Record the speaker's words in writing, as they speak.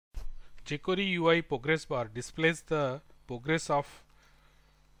jQuery UI progress bar displays the progress of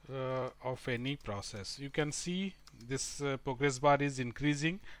any process. You can see this progress bar is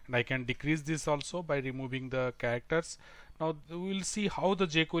increasing, and I can decrease this also by removing the characters. Now we will see how the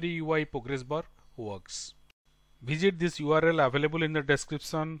jQuery UI progress bar works. Visit this URL available in the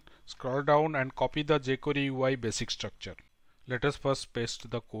description, scroll down and copy the jQuery UI basic structure. Let us first paste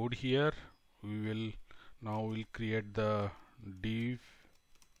the code here. We'll create the div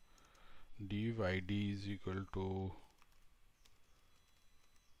id is equal to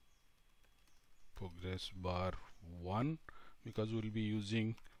progress bar 1, because we'll be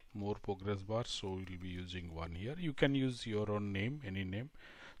using more progress bars, so we'll be using 1 here. You can use your own name, any name.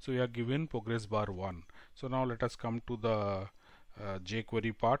 So we are given progress bar 1. So now let us come to the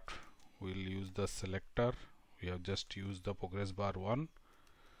jQuery part. We'll use the selector. We have just used the progress bar 1.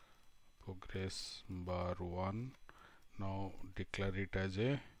 Progress bar 1. Now declare it as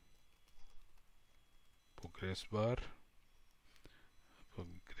a progress bar.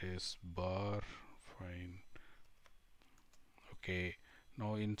 Fine. Okay,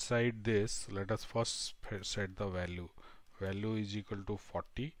 now inside this let us first set the value. Value is equal to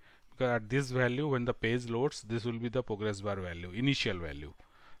 40, because at this value, when the page loads, this will be the progress bar value, initial value.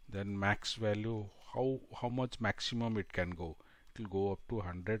 Then max value, how much maximum it can go. It will go up to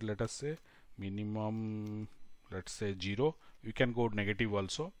 100, let us say. Minimum, let's say 0. You can go negative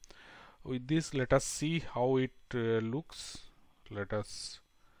also. With this, let us see how it looks. Let us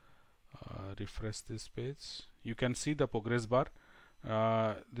refresh this page. You can see the progress bar.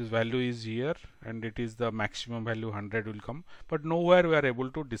 This value is here, and it is the maximum value 100 will come, but nowhere we are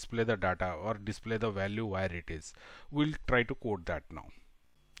able to display the data or display the value where it is. We'll try to code that now.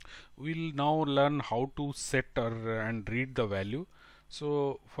 We'll now learn how to set and read the value.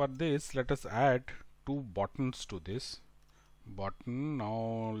 So for this, let us add two buttons to this button.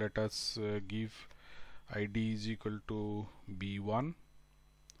 Now let us give id is equal to b1.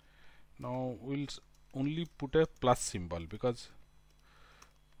 Now we'll only put a plus symbol, because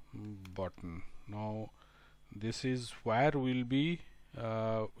button. Now this is where we'll be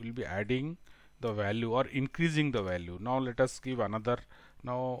adding the value or increasing the value. Now let us give another.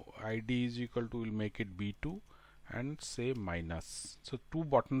 Now id is equal to, we'll make it b2 and say minus. So two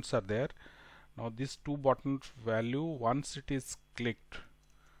buttons are there. Now this two button value, once it is clicked,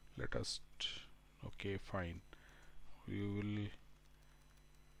 let us okay, fine, we will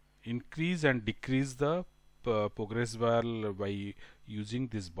increase and decrease the progress bar by using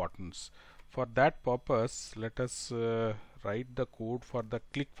these buttons. For that purpose, let us write the code for the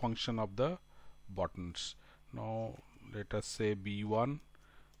click function of the buttons. Now let us say b1.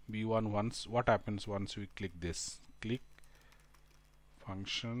 Once, what happens once we click this? Click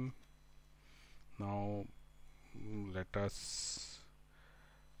function. Now let us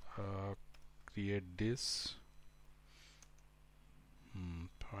create this.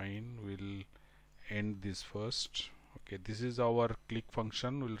 Fine, we'll end this first. Okay, this is our click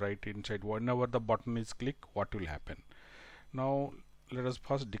function. We'll write inside, whenever the button is clicked, what will happen. Now let us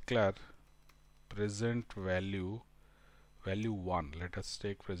first declare present value 1. Let us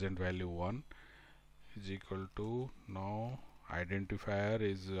take present value 1 is equal to, now identifier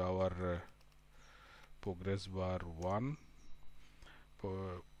is our progress bar 1.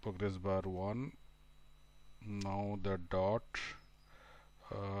 Progress bar 1. Now the dot,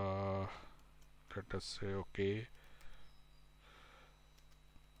 let us say okay,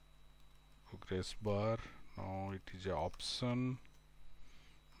 progress bar. Now it is a option.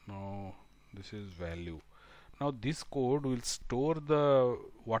 Now this is value. Now this code will store the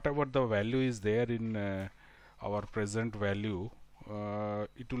whatever the value is there in our present value.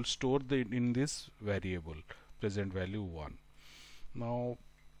 It will store in this variable present value 1. Now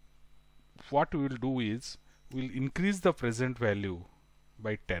what we will do is, we'll increase the present value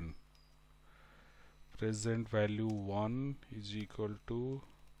by 10. Present value 1 is equal to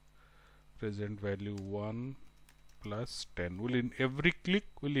present value 1 plus 10. Will in every click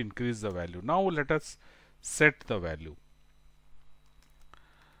will increase the value. Now let us set the value.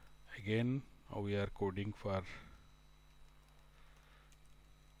 Again we are coding for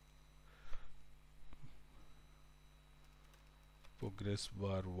progress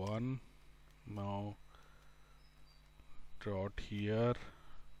bar 1. Now dot here,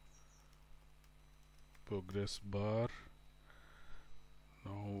 progress bar.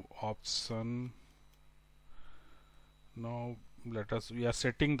 Now option. Now let us, we are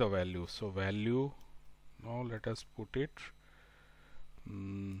setting the value, so value. Now let us put it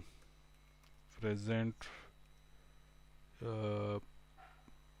present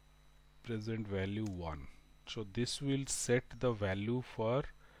value 1. So this will set the value for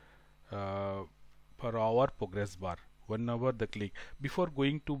uh, for our progress bar whenever the click. Before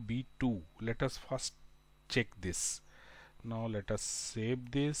going to B2, let us first check this. Now let us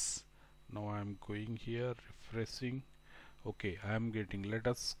save this. Now I am going here, refreshing. Okay, I am getting. Let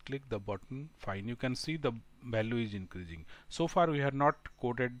us click the button. Fine, you can see the value is increasing. So far we have not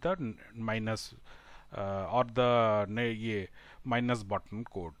coded the minus or the minus button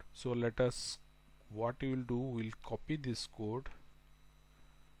code. So let us, what we will do, we'll copy this code.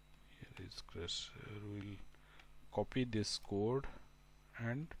 Here is we'll copy this code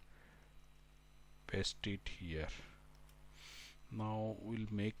and paste it here. Now we'll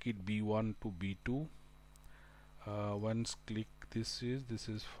make it B1 to B2. Once click this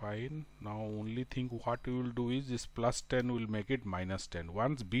is fine. Now only thing what we will do is this plus 10 will make it minus 10.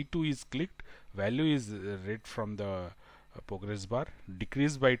 Once B2 is clicked, value is read from the progress bar,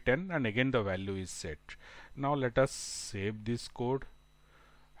 decrease by 10, and again the value is set. Now let us save this code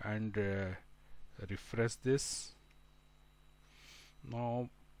and refresh this. Now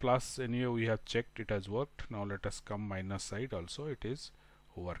plus, anyway we have checked, it has worked. Now let us come minus side, also it is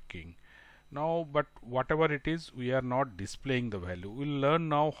working. Now, but whatever it is, we are not displaying the value. We'll learn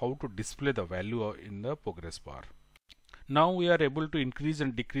now how to display the value in the progress bar. Now we are able to increase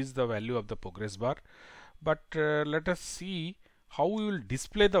and decrease the value of the progress bar, but let us see how we will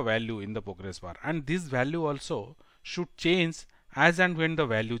display the value in the progress bar, and this value also should change as and when the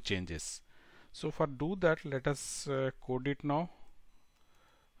value changes. So for do that, let us code it now.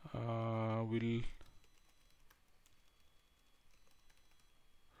 We'll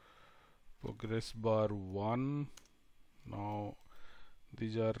progress bar 1. Now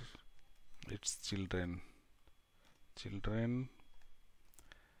these are its children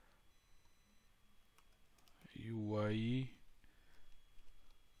UI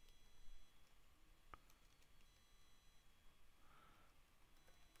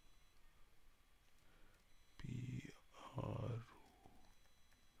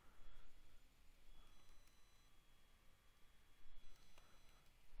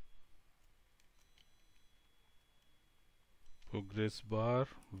progress bar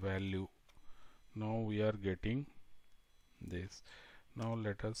value. Now we are getting this. Now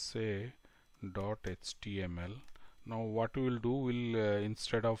let us say .html. Now what we will do, we'll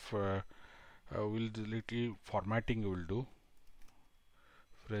instead of we'll little formatting we will do.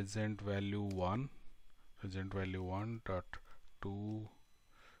 Present value 1 dot to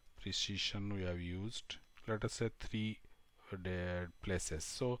precision we have used. Let us say 3 places.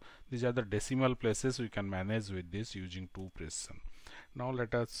 So these are the decimal places we can manage with this using 2 precision. Now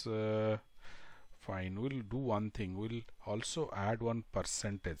let us fine, we'll do one thing, we'll also add one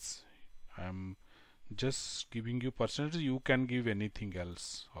percentage. I am just giving you percentage, you can give anything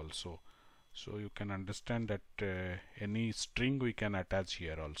else also, so you can understand that any string we can attach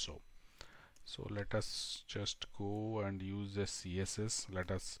here also. So let us just go and use the CSS.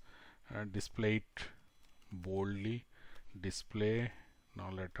 Let us display it boldly. Display.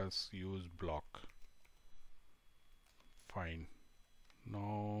 Now let us use block. Fine.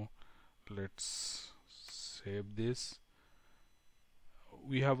 Now let's save this.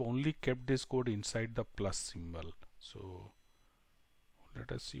 We have only kept this code inside the plus symbol, so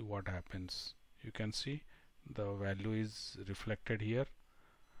let us see what happens. You can see the value is reflected here.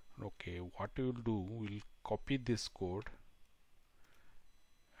 Okay, what we will do, we'll copy this code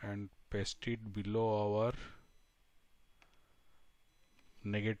and paste it below our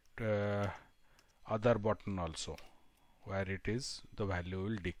other button also, where it is the value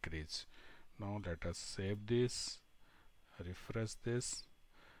will decrease. Now let us save this, refresh this.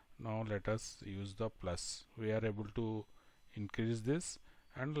 Now let us use the plus. We are able to increase this,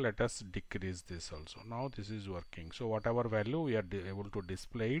 and let us decrease this also. Now this is working. So whatever value we are able to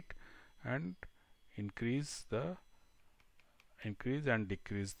display it and increase and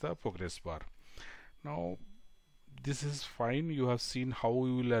decrease the progress bar. Now this is fine. You have seen how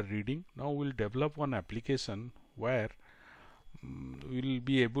we will are reading. Now we will develop one application where we will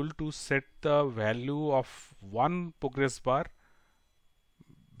be able to set the value of one progress bar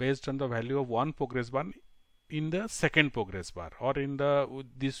based on the value of one progress bar in the second progress bar, or in the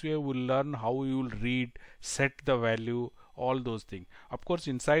this way we'll learn how we will read, set the value, all those things. Of course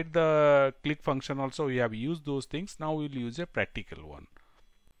inside the click function also we have used those things. Now we'll use a practical one.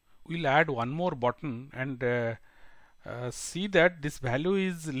 We'll add one more button and see that this value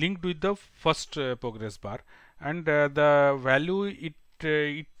is linked with the first progress bar, and the value it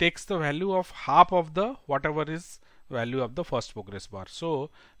takes the value of half of the whatever is value of the first progress bar. So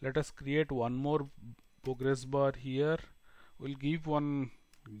let us create one more progress bar here. We'll give one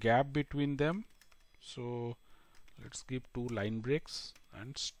gap between them, so let's give 2 line breaks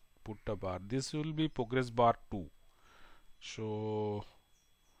and put a bar. This will be progress bar 2. So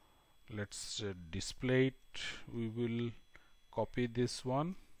let's display it. We will copy this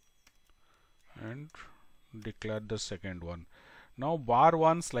one and declare the second one. Now bar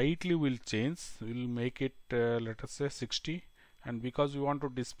 1 slightly will change. We'll make it let us say 60, and because we want to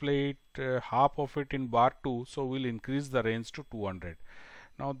display it half of it in bar 2, so we'll increase the range to 200.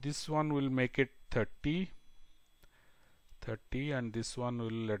 Now this one will make it 30, and this one will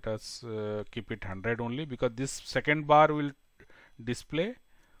let us keep it 100 only, because this second bar will display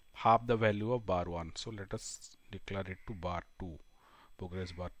half the value of bar 1. So let us declare it to bar 2,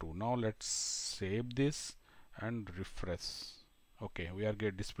 progress bar 2. Now let's save this and refresh. Okay, we are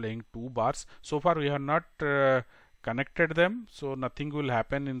displaying 2 bars. So far we have not connected them, so nothing will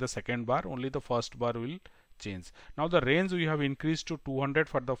happen in the second bar, only the first bar will change. Now the range we have increased to 200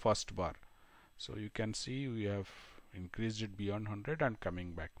 for the first bar. So you can see we have increased it beyond 100 and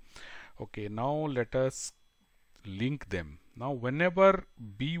coming back. Okay, now let us link them. Now whenever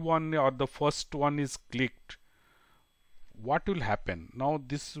B1 or the first one is clicked, what will happen? Now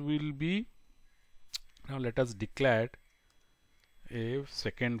this will be, now let us declare a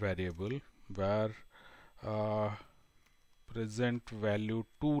second variable where present value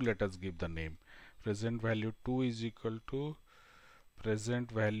 2, let us give the name. Present value 2 is equal to present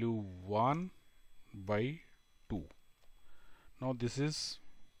value 1 by 2. Now this is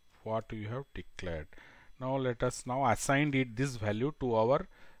what we have declared. Now let us now assign it this value to our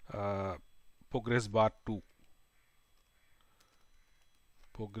progress bar 2.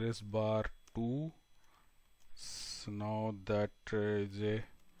 Progress bar 2. So now that is a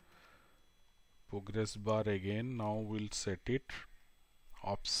progress bar again. Now we'll set it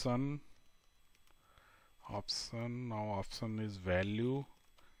option. Now option is value.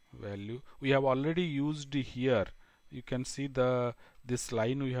 We have already used here. You can see this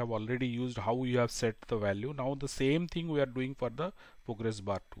line we have already used how we have set the value. Now the same thing we are doing for the progress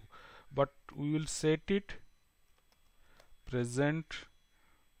bar 2, but we will set it present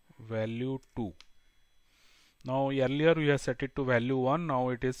value 2. Now earlier we have set it to value 1, now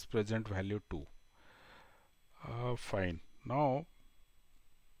it is present value 2. Fine. Now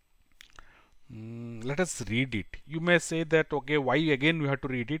let us read it. You may say that okay, why again we have to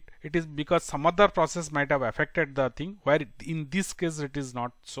read it? It is because some other process might have affected the thing, where in this case it is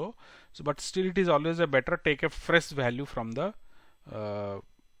not so. But still it is always a better take a fresh value from the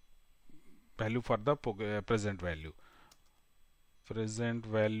value for the present value. Present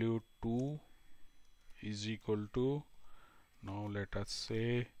value 2 is equal to, now let us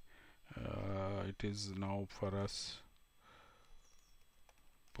say it is now for us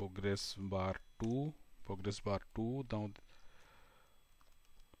progress bar 2, now progress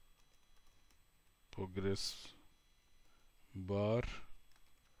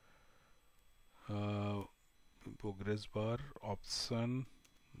bar option.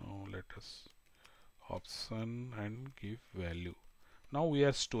 Now let us option and give value. Now we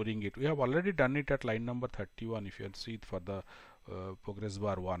are storing it. We have already done it at line number 31. If you can see it for the progress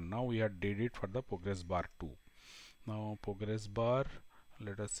bar 1. Now we have did it for the progress bar 2. Now progress bar,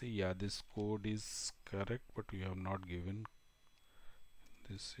 let us see, yeah, this code is correct, but we have not given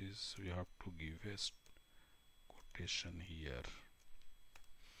this is, we have to give a quotation here.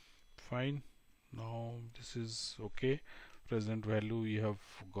 Fine. Now this is okay. Present value we have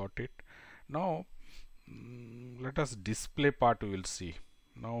got it. Now let us display part we will see.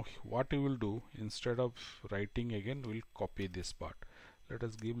 Now what we will do, instead of writing again, we will copy this part. Let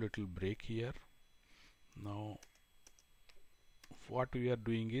us give little break here. Now what we are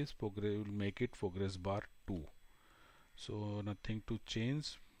doing is we will make it progress bar 2. So nothing to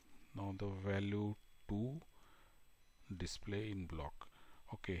change. Now the value 2 display in block.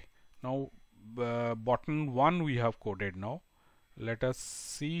 Okay. Now button 1 we have coded. Now let us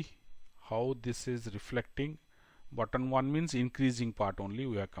see how this is reflecting. Button 1 means increasing part only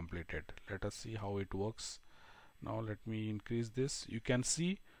we have completed. Let us see how it works. Now let me increase this. You can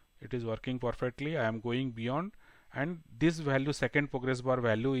see it is working perfectly. I am going beyond, and this value, second progress bar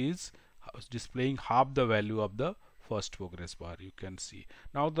value, is displaying half the value of the first progress bar. You can see.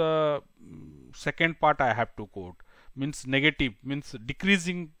 Now the second part I have to code, means negative, means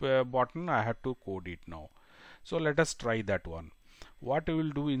decreasing button I have to code it now. So let us try that one. What we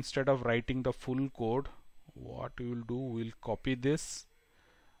will do, instead of writing the full code, what we will do, we will copy this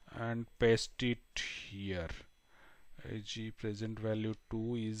and paste it here. Present value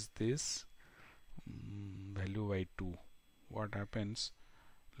 2 is this value by 2. What happens,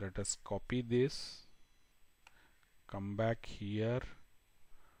 let us copy this, come back here.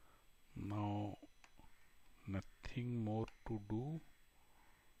 Now nothing more to do,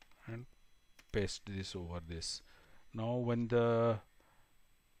 paste this over this. Now when the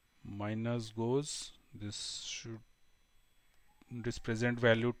minus goes, this present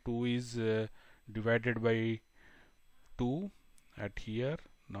value 2 is divided by 2 at here.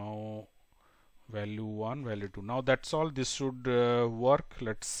 Now value 1, value 2. Now that's all. This should work.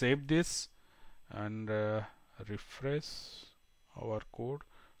 Let's save this and refresh our code.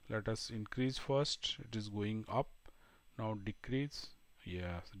 Let us increase first. It is going up. Now decrease.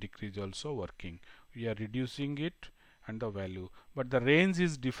 Yes, decrease also working. We are reducing it and the value, but the range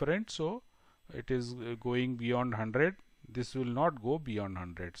is different, so it is going beyond 100. This will not go beyond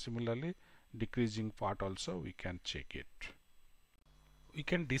 100. Similarly, decreasing part also we can check it. We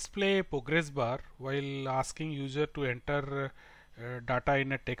can display a progress bar while asking user to enter data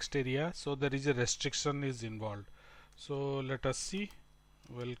in a text area, so there is a restriction is involved. So let us see.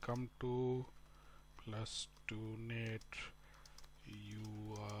 Welcome to +2net.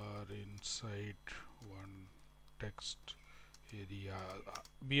 You are inside one text area.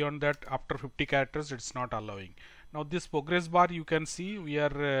 Beyond that, after 50 characters, it's not allowing. Now this progress bar, you can see we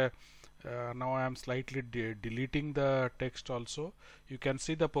are now I am slightly deleting the text also. You can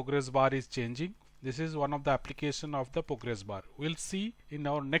see the progress bar is changing. This is one of the application of the progress bar. We'll see in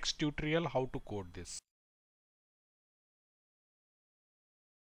our next tutorial how to code this.